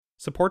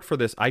Support for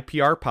this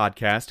IPR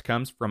podcast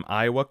comes from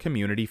Iowa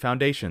Community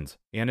Foundations,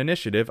 an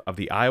initiative of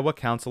the Iowa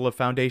Council of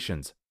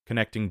Foundations,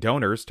 connecting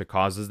donors to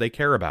causes they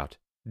care about.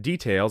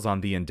 Details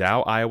on the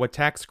Endow Iowa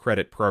Tax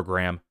Credit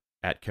Program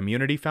at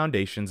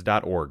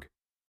communityfoundations.org.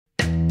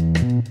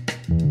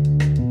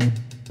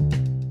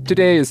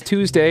 Today is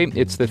Tuesday.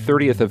 It's the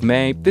 30th of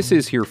May. This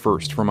is Here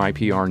First from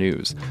IPR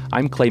News.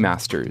 I'm Clay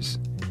Masters.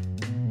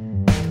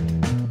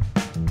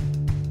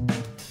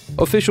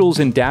 Officials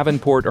in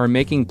Davenport are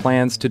making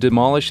plans to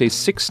demolish a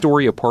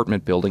 6-story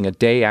apartment building a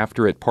day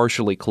after it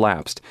partially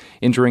collapsed,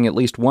 injuring at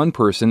least one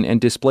person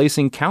and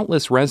displacing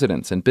countless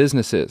residents and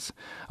businesses.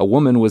 A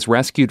woman was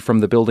rescued from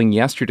the building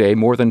yesterday,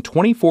 more than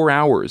 24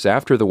 hours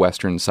after the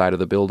western side of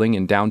the building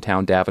in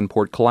downtown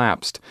Davenport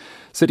collapsed.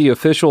 City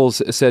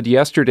officials said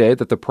yesterday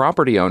that the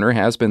property owner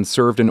has been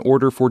served an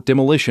order for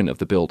demolition of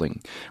the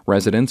building.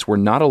 Residents were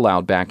not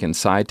allowed back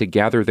inside to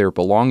gather their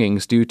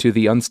belongings due to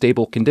the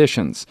unstable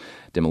conditions.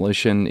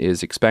 Demolition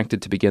is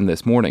expected to begin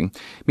this morning.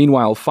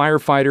 Meanwhile,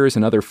 firefighters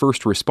and other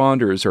first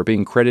responders are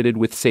being credited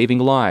with saving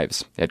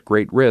lives, at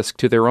great risk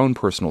to their own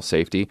personal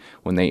safety,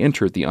 when they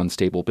entered the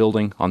unstable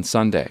building on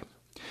Sunday.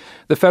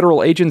 The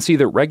federal agency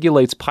that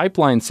regulates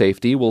pipeline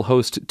safety will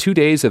host 2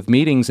 days of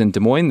meetings in Des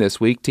Moines this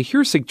week to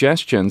hear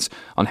suggestions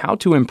on how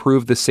to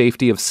improve the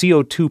safety of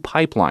CO2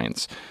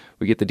 pipelines.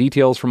 We get the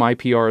details from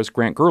IPR's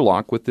Grant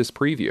Gerlach with this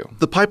preview.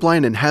 The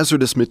Pipeline and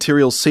Hazardous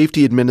Materials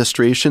Safety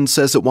Administration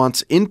says it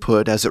wants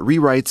input as it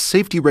rewrites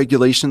safety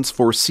regulations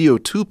for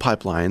CO2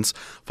 pipelines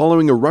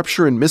following a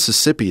rupture in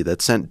Mississippi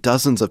that sent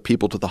dozens of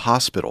people to the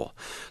hospital.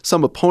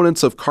 Some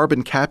opponents of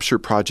carbon capture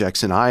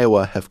projects in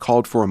Iowa have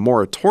called for a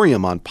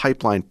moratorium on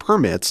pipeline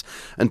permits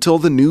until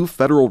the new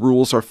federal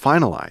rules are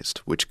finalized,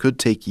 which could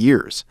take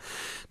years.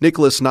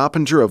 Nicholas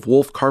Knoppinger of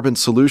Wolf Carbon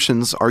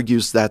Solutions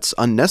argues that's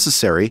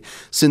unnecessary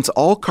since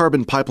all carbon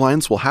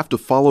pipelines will have to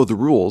follow the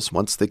rules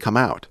once they come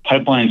out.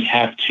 Pipelines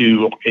have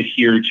to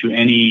adhere to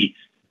any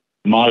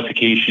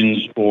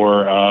modifications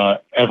or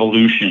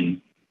evolution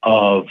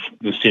of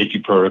the safety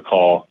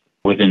protocol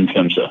within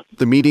PHMSA.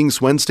 The meetings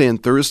Wednesday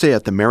and Thursday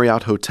at the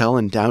Marriott Hotel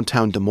in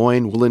downtown Des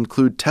Moines will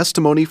include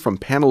testimony from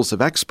panels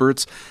of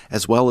experts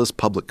as well as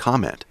public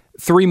comment.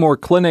 3 more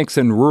clinics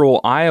in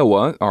rural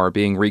Iowa are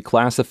being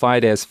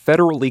reclassified as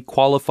federally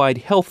qualified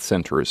health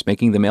centers,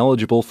 making them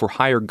eligible for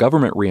higher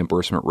government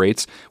reimbursement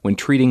rates when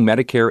treating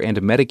Medicare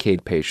and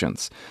Medicaid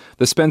patients.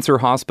 The Spencer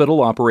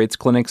Hospital operates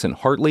clinics in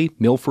Hartley,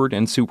 Milford,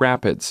 and Sioux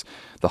Rapids.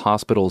 The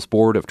hospital's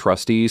board of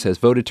trustees has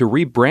voted to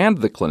rebrand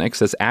the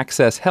clinics as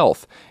Access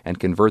Health and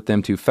convert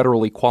them to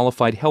federally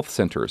qualified health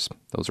centers.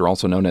 Those are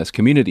also known as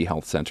community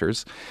health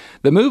centers.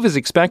 The move is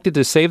expected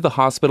to save the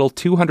hospital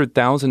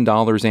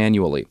 $200,000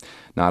 annually.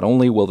 Not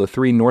only will the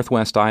 3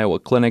 Northwest Iowa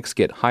clinics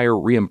get higher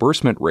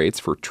reimbursement rates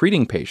for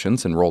treating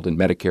patients enrolled in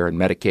Medicare and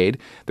Medicaid,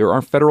 there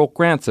are federal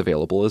grants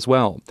available as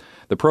well.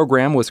 The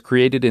program was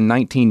created in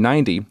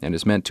 1990 and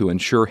is meant to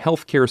ensure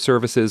health care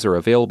services are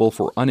available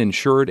for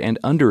uninsured and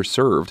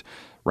underserved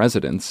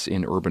residents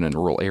in urban and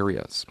rural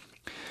areas.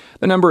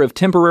 The number of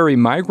temporary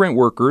migrant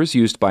workers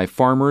used by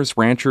farmers,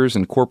 ranchers,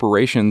 and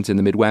corporations in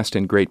the Midwest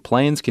and Great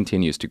Plains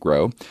continues to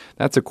grow.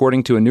 That's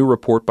according to a new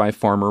report by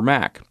Farmer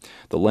Mac.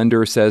 The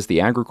lender says the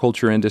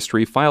agriculture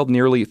industry filed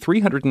nearly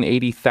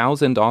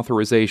 380,000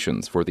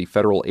 authorizations for the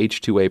federal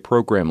H-2A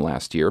program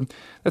last year.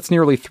 That's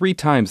nearly 3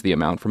 times the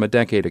amount from a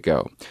decade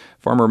ago.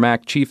 Farmer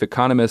Mac chief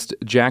economist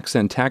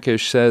Jackson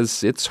Takish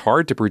says it's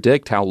hard to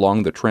predict how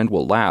long the trend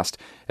will last.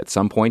 At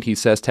some point, he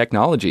says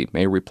technology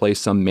may replace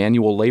some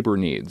manual labor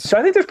needs. So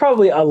I think there's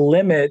probably a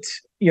limit,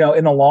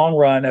 in the long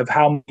run of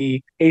how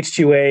many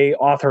H-2A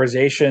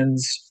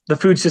authorizations the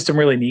food system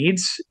really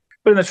needs.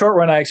 But in the short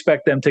run, I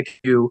expect them to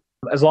do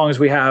as long as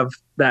we have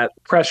that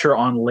pressure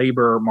on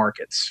labor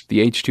markets.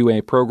 The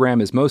H-2A program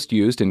is most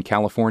used in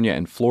California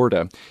and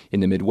Florida.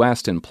 In the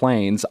Midwest and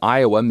Plains,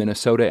 Iowa,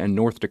 Minnesota, and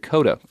North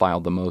Dakota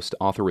filed the most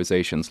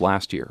authorizations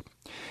last year.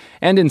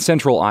 And in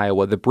central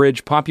Iowa, the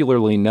bridge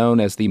popularly known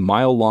as the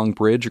mile-long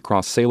bridge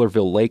across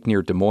Saylorville Lake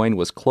near Des Moines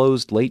was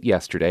closed late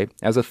yesterday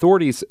as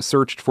authorities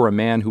searched for a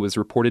man who was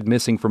reported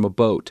missing from a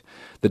boat.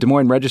 The Des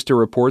Moines Register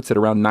reports that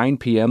around 9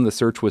 p.m. the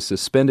search was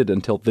suspended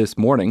until this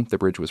morning. The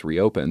bridge was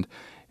reopened.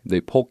 The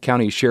Polk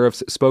County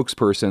Sheriff's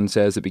spokesperson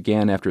says it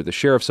began after the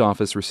sheriff's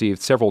office received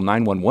several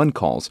 911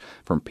 calls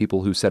from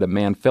people who said a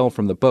man fell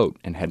from the boat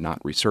and had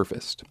not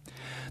resurfaced.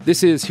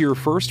 This is Here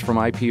First from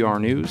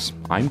IPR News.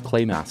 I'm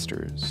Clay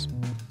Masters.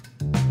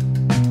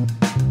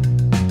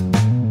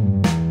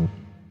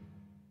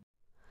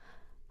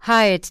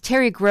 Hi, it's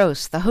Terry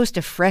Gross, the host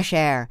of Fresh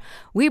Air.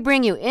 We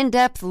bring you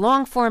in-depth,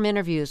 long-form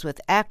interviews with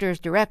actors,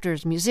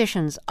 directors,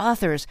 musicians,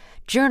 authors,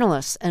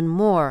 journalists, and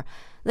more.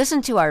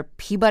 Listen to our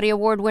Peabody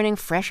Award-winning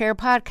Fresh Air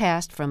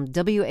podcast from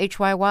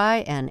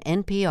WHYY and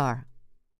NPR.